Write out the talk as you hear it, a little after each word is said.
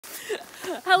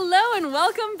Hello and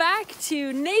welcome back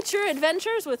to Nature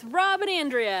Adventures with Robb and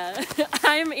Andrea.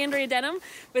 I'm Andrea Denham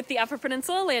with the Upper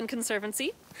Peninsula Land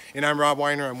Conservancy. And I'm Rob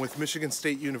Weiner. I'm with Michigan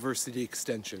State University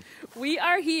Extension. We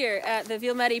are here at the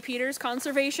Vielmetti-Peters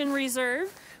Conservation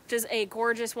Reserve, which is a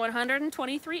gorgeous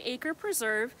 123-acre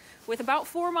preserve with about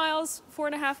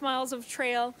 4.5 miles of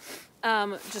trail,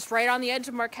 just right on the edge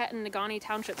of Marquette and Negaunee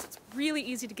townships. It's really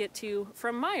easy to get to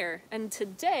from Meyer. And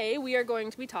today we are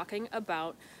going to be talking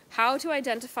about how to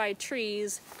identify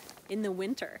trees in the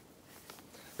winter.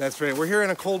 That's right. We're here on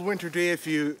a cold winter day. If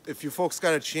you folks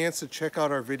got a chance to check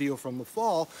out our video from the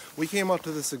fall, we came out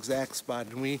to this exact spot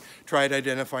and we tried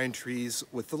identifying trees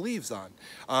with the leaves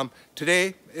on.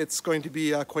 Today it's going to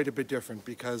be quite a bit different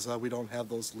because we don't have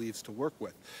those leaves to work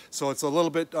with. So it's a little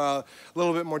bit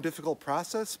more difficult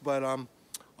process, but I'm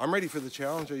ready for the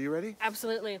challenge. Are you ready?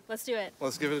 Absolutely. Let's do it.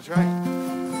 Let's give it a try.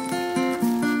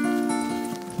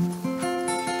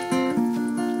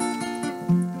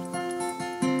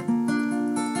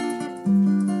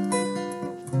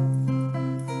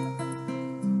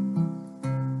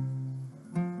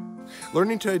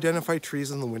 Learning to identify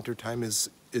trees in the wintertime is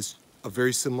a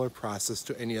very similar process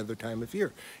to any other time of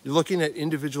year. You're looking at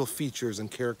individual features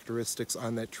and characteristics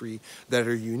on that tree that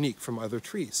are unique from other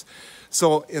trees.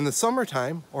 So in the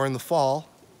summertime or in the fall,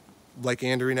 like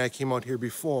Andrea and I came out here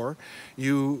before,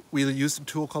 we used a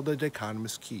tool called a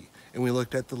dichotomous key, and we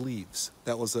looked at the leaves.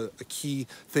 That was a key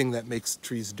thing that makes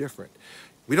trees different.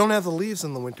 We don't have the leaves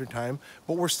in the wintertime,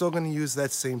 but we're still going to use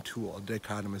that same tool, a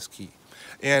dichotomous key.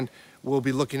 And we'll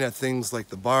be looking at things like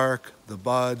the bark, the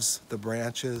buds, the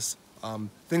branches,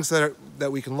 things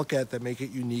that we can look at that make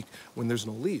it unique when there's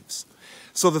no leaves.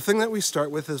 So the thing that we start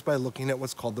with is by looking at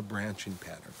what's called the branching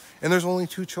pattern. And there's only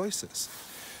two choices.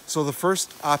 So the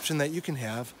first option that you can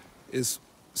have is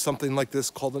something like this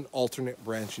called an alternate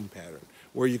branching pattern,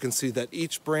 where you can see that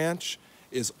each branch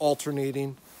is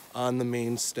alternating on the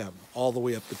main stem all the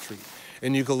way up the tree.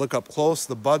 And you can look up close,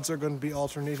 the buds are going to be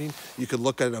alternating. You could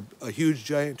look at a huge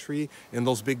giant tree and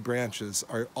those big branches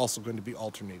are also going to be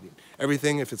alternating.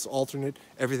 Everything, if it's alternate,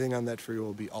 everything on that tree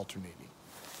will be alternating.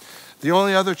 The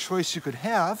only other choice you could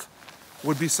have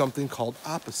would be something called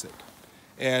opposite.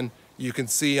 And you can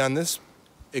see on this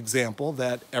example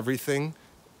that everything,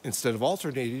 instead of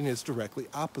alternating, is directly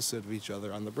opposite of each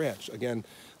other on the branch. Again,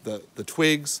 the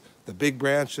twigs, the big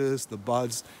branches, the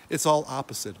buds, it's all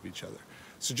opposite of each other.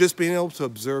 So just being able to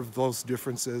observe those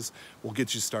differences will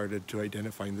get you started to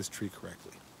identifying this tree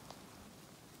correctly.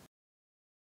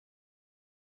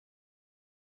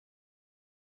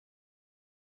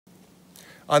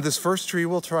 On this first tree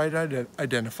we'll try to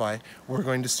identify, we're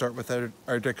going to start with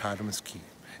our dichotomous key.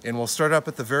 And we'll start up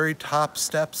at the very top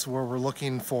steps where we're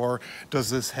looking for, does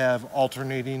this have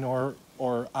alternating or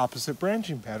opposite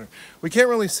branching pattern? We can't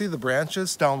really see the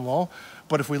branches down low,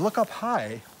 but if we look up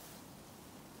high,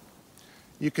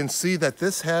 you can see that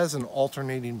this has an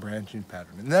alternating branching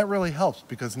pattern. And that really helps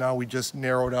because now we just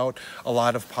narrowed out a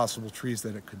lot of possible trees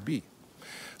that it could be.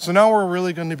 So now we're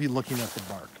really going to be looking at the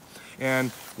bark. And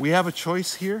we have a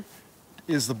choice here.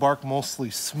 Is the bark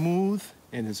mostly smooth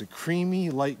and is it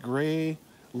creamy, light gray,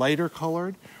 lighter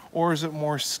colored? Or is it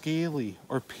more scaly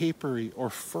or papery or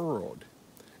furrowed?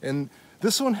 And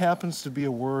this one happens to be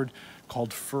a word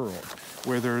called furrowed,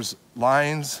 where there's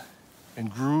lines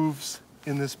and grooves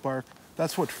in this bark.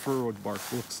 That's what furrowed bark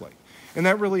looks like. And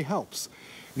that really helps.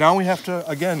 Now we have to,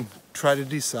 again, try to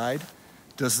decide,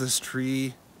 does this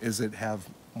tree, is it have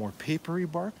more papery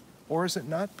bark or is it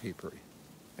not papery?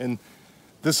 And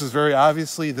this is very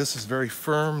obviously, this is very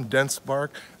firm, dense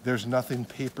bark. There's nothing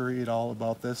papery at all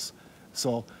about this.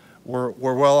 So we're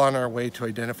well on our way to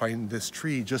identifying this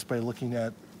tree just by looking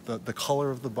at the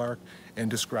color of the bark and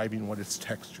describing what its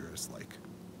texture is like.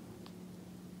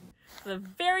 The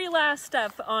very last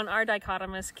step on our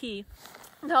dichotomous key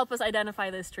to help us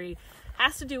identify this tree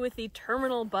has to do with the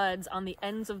terminal buds on the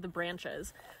ends of the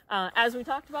branches. As we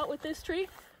talked about with this tree,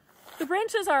 the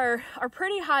branches are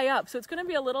pretty high up, so it's going to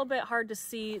be a little bit hard to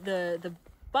see the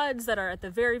buds that are at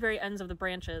the very, very ends of the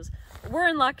branches. We're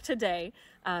in luck today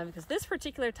because this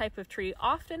particular type of tree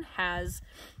often has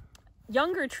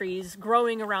younger trees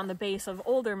growing around the base of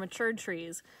older matured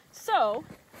trees. So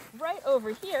right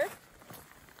over here,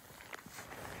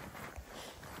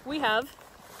 we have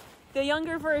the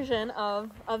younger version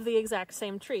of the exact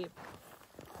same tree.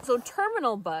 So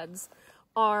terminal buds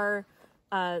are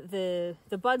the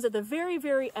buds at the very,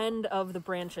 very end of the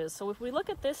branches. So if we look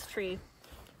at this tree,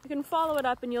 you can follow it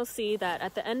up and you'll see that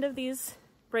at the end of these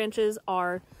branches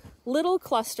are little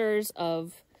clusters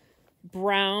of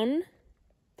brown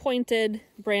pointed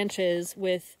branches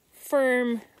with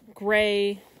firm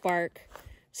gray bark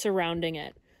surrounding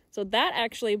it. So that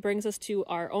actually brings us to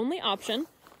our only option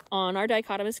on our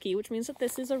dichotomous key, which means that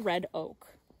this is a red oak.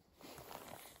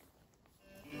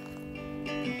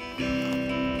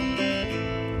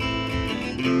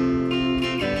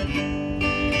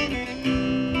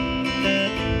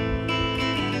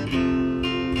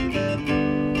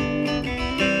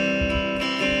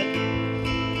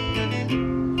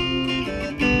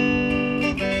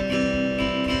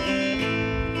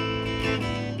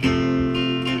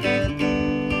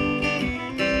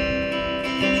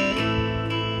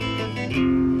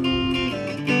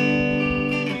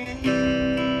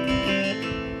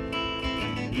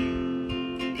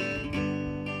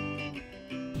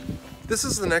 This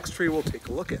is the next tree we'll take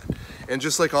a look at. And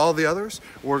just like all the others,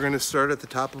 we're going to start at the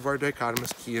top of our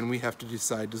dichotomous key, and we have to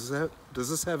decide, does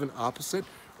this have an opposite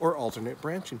or alternate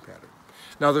branching pattern?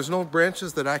 Now, there's no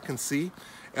branches that I can see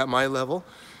at my level,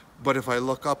 but if I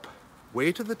look up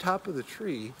way to the top of the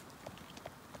tree,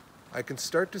 I can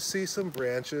start to see some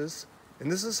branches. And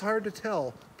this is hard to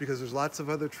tell because there's lots of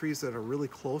other trees that are really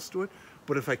close to it.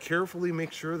 But if I carefully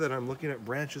make sure that I'm looking at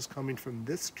branches coming from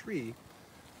this tree,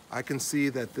 I can see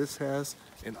that this has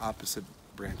an opposite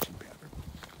branching pattern.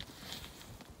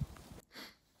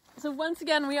 So once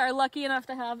again, we are lucky enough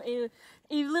to have a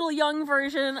little young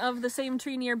version of the same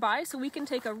tree nearby, so we can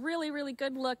take a really, really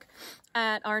good look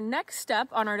at our next step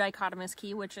on our dichotomous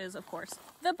key, which is, of course,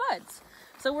 the buds.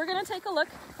 So we're going to take a look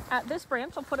at this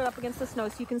branch. I'll put it up against the snow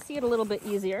so you can see it a little bit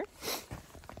easier.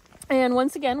 And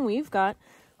once again, we've got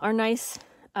our nice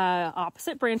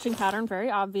opposite branching pattern,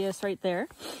 very obvious right there.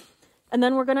 And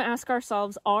then we're going to ask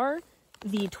ourselves, are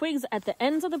the twigs at the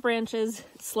ends of the branches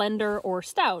slender or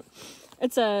stout?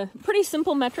 It's a pretty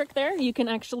simple metric there. You can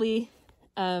actually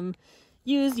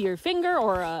use your finger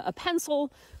or a pencil,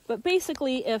 but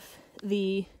basically if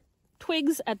the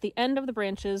twigs at the end of the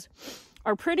branches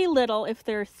are pretty little, if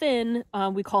they're thin,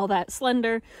 we call that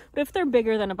slender, but if they're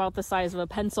bigger than about the size of a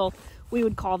pencil, we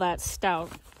would call that stout.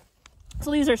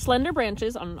 So these are slender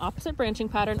branches on an opposite branching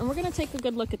pattern, and we're going to take a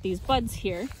good look at these buds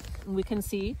here. And we can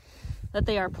see that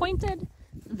they are pointed,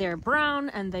 they're brown,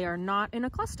 and they are not in a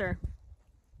cluster.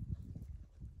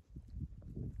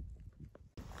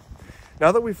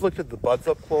 Now that we've looked at the buds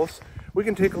up close, we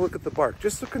can take a look at the bark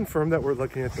just to confirm that we're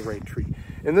looking at the right tree.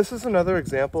 And this is another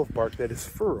example of bark that is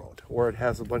furrowed, or it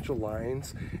has a bunch of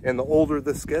lines, and the older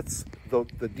this gets,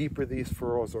 the deeper these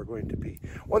furrows are going to be.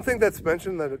 One thing that's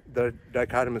mentioned in the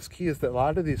dichotomous key is that a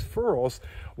lot of these furrows,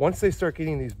 once they start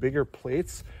getting these bigger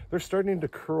plates, they're starting to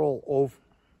curl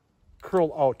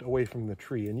out away from the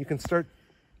tree, and you can start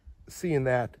seeing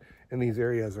that in these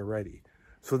areas already.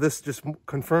 So this just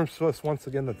confirms to us once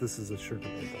again that this is a sugar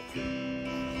maple tree.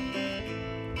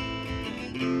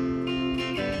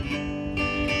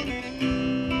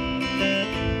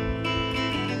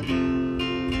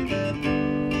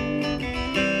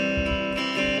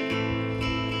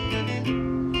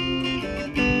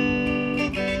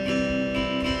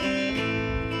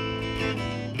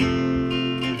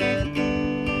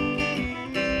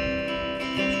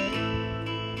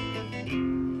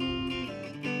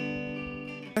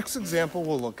 Next example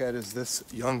we'll look at is this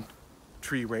young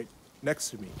tree right next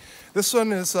to me. This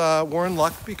one is we're in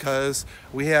luck because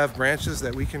we have branches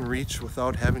that we can reach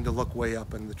without having to look way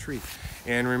up in the tree.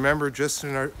 And remember, just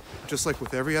like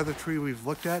with every other tree we've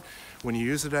looked at, when you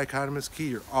use a dichotomous key,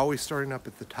 you're always starting up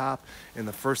at the top, and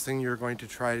the first thing you're going to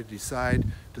try to decide,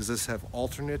 does this have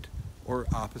alternate or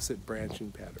opposite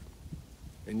branching pattern?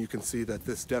 And you can see that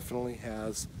this definitely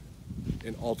has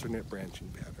an alternate branching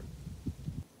pattern.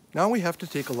 Now we have to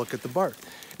take a look at the bark.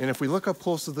 And if we look up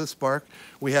close to this bark,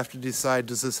 we have to decide,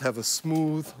 does this have a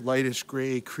smooth, lightish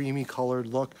gray, creamy colored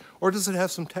look, or does it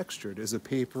have some texture? Is it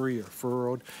papery or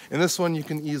furrowed? And this one you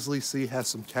can easily see has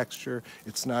some texture.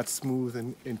 It's not smooth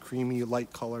and creamy,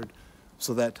 light colored.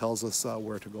 So that tells us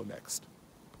where to go next.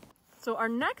 So our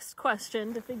next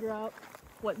question to figure out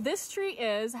what this tree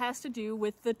is has to do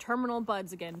with the terminal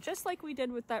buds again. Just like we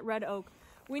did with that red oak,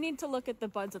 we need to look at the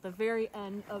buds at the very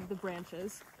end of the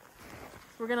branches.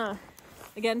 We're gonna,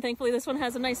 again, thankfully this one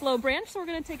has a nice low branch, so we're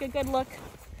gonna take a good look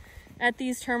at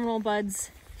these terminal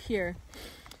buds here.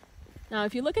 Now,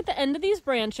 if you look at the end of these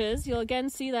branches, you'll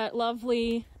again see that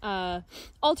lovely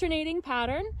alternating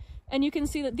pattern, and you can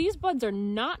see that these buds are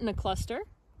not in a cluster.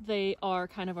 They are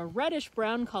kind of a reddish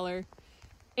brown color,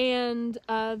 and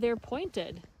they're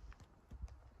pointed.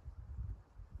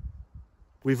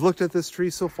 We've looked at this tree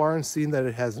so far and seen that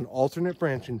it has an alternate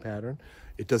branching pattern.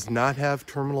 It does not have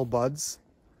terminal buds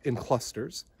in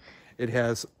clusters. It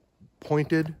has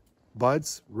pointed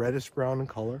buds, reddish brown in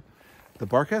color. The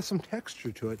bark has some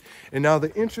texture to it. And now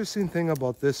the interesting thing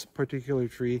about this particular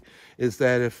tree is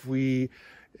that if we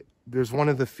there's one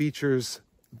of the features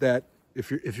that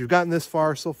if you've gotten this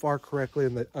far so far correctly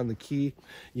on the key,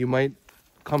 you might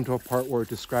come to a part where it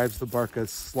describes the bark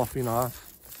as sloughing off.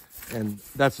 And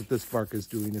that's what this bark is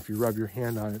doing if you rub your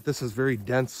hand on it. This is very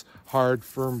dense, hard,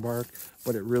 firm bark,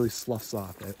 but it really sloughs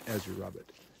off as you rub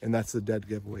it. And that's the dead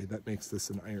giveaway that makes this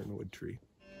an ironwood tree.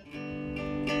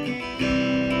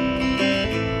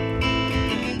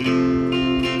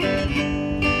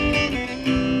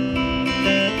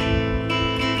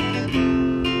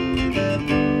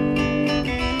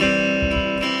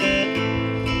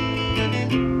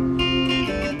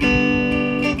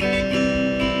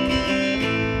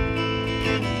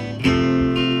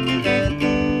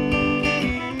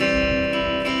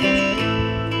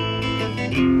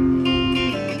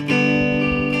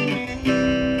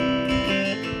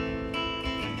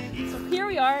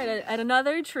 At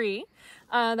another tree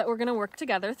that we're going to work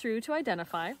together through to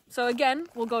identify. So again,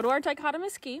 we'll go to our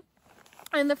dichotomous key,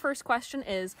 and the first question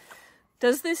is,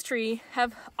 does this tree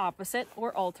have opposite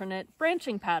or alternate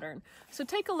branching pattern? So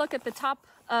take a look at the top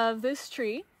of this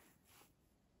tree.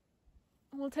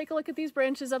 We'll take a look at these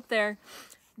branches up there.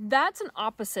 That's an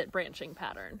opposite branching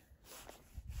pattern.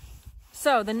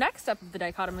 So the next step of the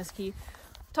dichotomous key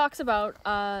talks about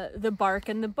the bark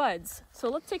and the buds. So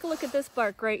let's take a look at this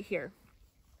bark right here.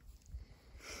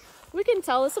 We can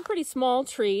tell it's a pretty small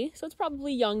tree, so it's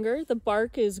probably younger. The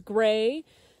bark is gray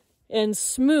and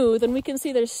smooth, and we can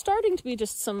see there's starting to be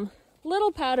just some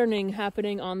little patterning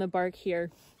happening on the bark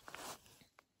here.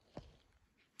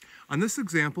 On this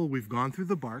example, we've gone through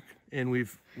the bark, and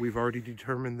we've already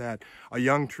determined that a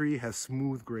young tree has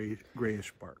smooth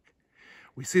grayish bark.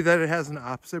 We see that it has an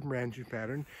opposite branching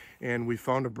pattern, and we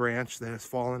found a branch that has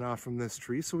fallen off from this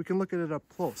tree, so we can look at it up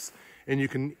close. And you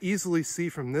can easily see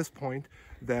from this point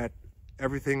that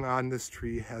everything on this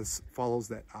tree follows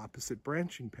that opposite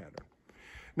branching pattern.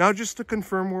 Now, just to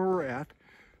confirm where we're at,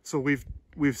 so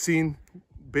we've seen,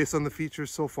 based on the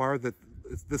features so far, that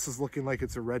this is looking like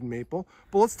it's a red maple.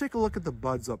 But let's take a look at the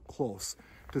buds up close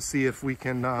to see if we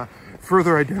can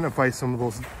further identify some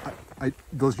of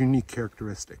those unique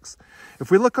characteristics. If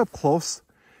we look up close,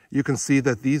 you can see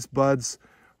that these buds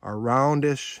are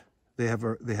roundish. They have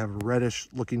a reddish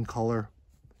looking color.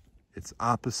 It's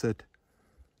opposite.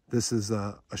 This is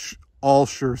all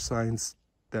sure signs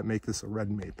that make this a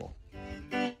red maple.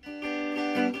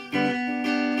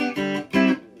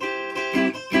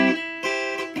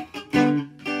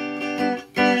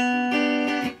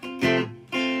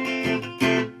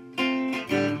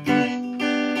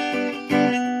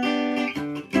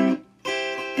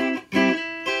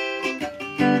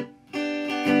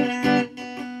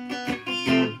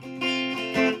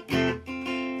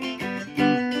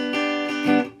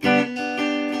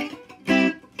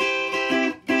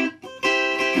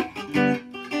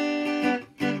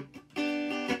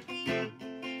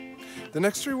 The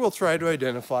next tree we'll try to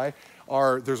identify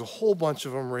there's a whole bunch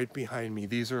of them right behind me.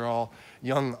 These are all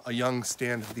a young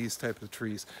stand of these type of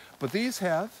trees. But these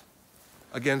have,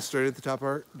 again, started at the top of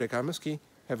our dichotomous key,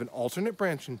 have an alternate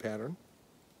branching pattern.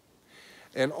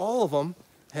 And all of them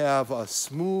have a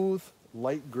smooth,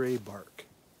 light gray bark.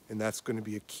 And that's going to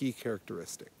be a key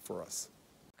characteristic for us.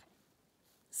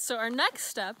 So our next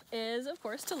step is, of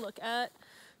course, to look at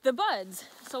the buds.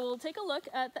 So we'll take a look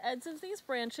at the ends of these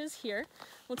branches here.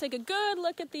 We'll take a good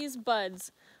look at these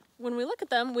buds. When we look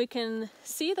at them, we can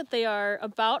see that they are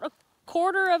about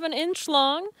 1/4 inch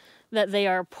long, that they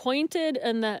are pointed,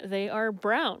 and that they are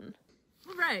brown.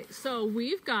 All right, so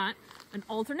we've got an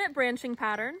alternate branching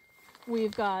pattern.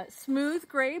 We've got smooth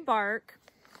gray bark,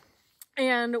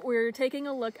 and we're taking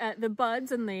a look at the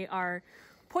buds, and they are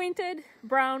pointed,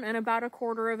 brown, and about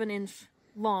 1/4 inch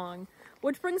long.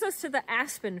 Which brings us to the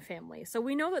aspen family. So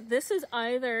we know that this is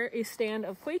either a stand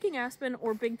of quaking aspen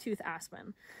or big-tooth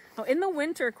aspen. Now in the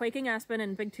winter, quaking aspen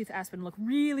and big-tooth aspen look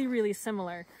really, really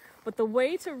similar. But the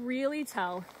way to really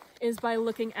tell is by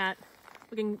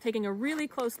taking a really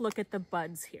close look at the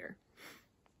buds here.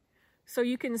 So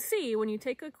you can see when you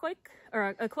take a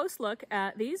close look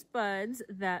at these buds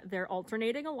that they're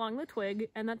alternating along the twig,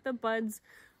 and that the buds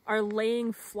are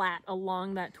laying flat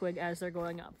along that twig as they're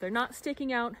going up. They're not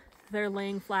sticking out. They're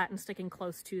laying flat and sticking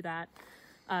close to that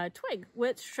twig,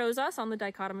 which shows us on the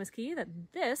dichotomous key that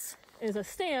this is a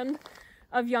stand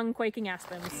of young quaking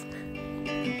aspens.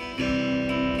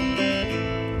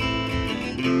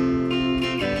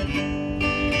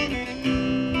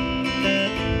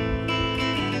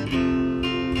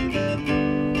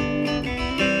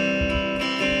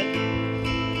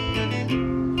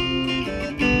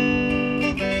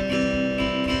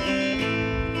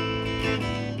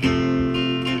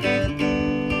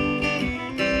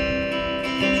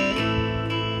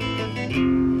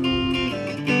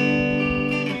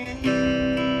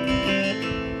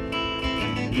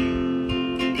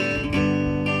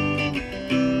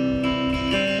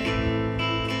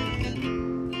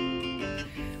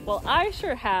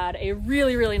 sure had a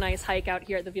really, really nice hike out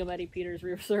here at the Vielmetti-Peters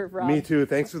Reserve, Rob. Me too.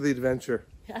 Thanks for the adventure.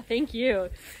 Yeah, thank you.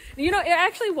 You know, it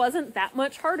actually wasn't that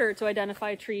much harder to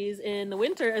identify trees in the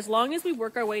winter as long as we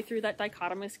work our way through that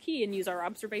dichotomous key and use our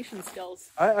observation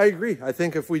skills. I agree. I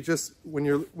think if we just, when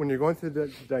you're going through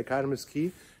the dichotomous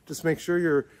key, just make sure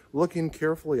you're looking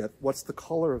carefully at what's the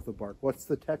color of the bark, what's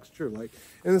the texture like,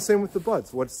 and the same with the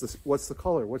buds. What's the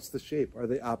color, what's the shape? Are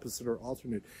they opposite or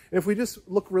alternate? And if we just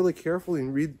look really carefully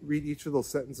and read each of those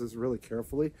sentences really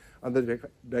carefully on the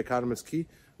dichotomous key,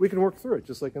 we can work through it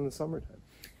just like in the summertime.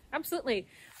 Absolutely.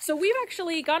 So we've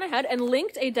actually gone ahead and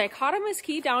linked a dichotomous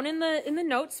key down in the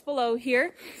notes below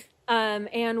here.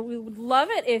 And we would love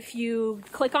it if you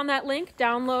click on that link,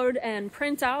 download and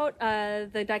print out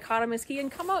the dichotomous key,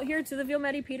 and come out here to the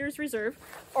Vielmetti-Peters Reserve,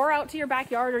 or out to your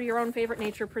backyard or your own favorite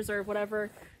nature preserve, whatever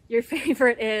your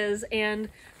favorite is, and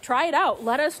try it out.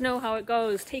 Let us know how it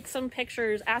goes. Take some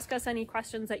pictures. Ask us any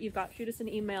questions that you've got. Shoot us an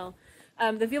email.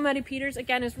 The Vielmetti-Peters,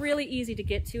 again, is really easy to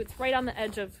get to. It's right on the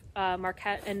edge of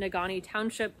Marquette and Negaunee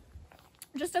Township,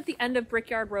 just at the end of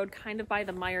Brickyard Road, kind of by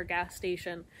the Meyer gas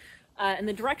station. And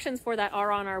the directions for that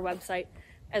are on our website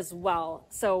as well.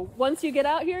 So once you get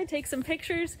out here, take some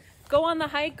pictures, go on the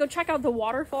hike, go check out the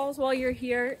waterfalls while you're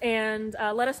here, and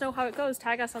let us know how it goes.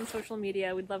 Tag us on social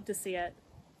media. We'd love to see it.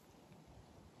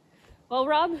 Well,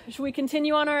 Rob, should we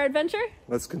continue on our adventure?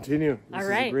 Let's continue. This is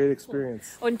a great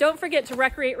experience. Oh, and don't forget to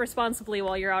recreate responsibly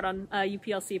while you're out on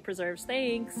UPLC preserves.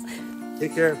 Thanks.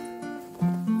 Take care.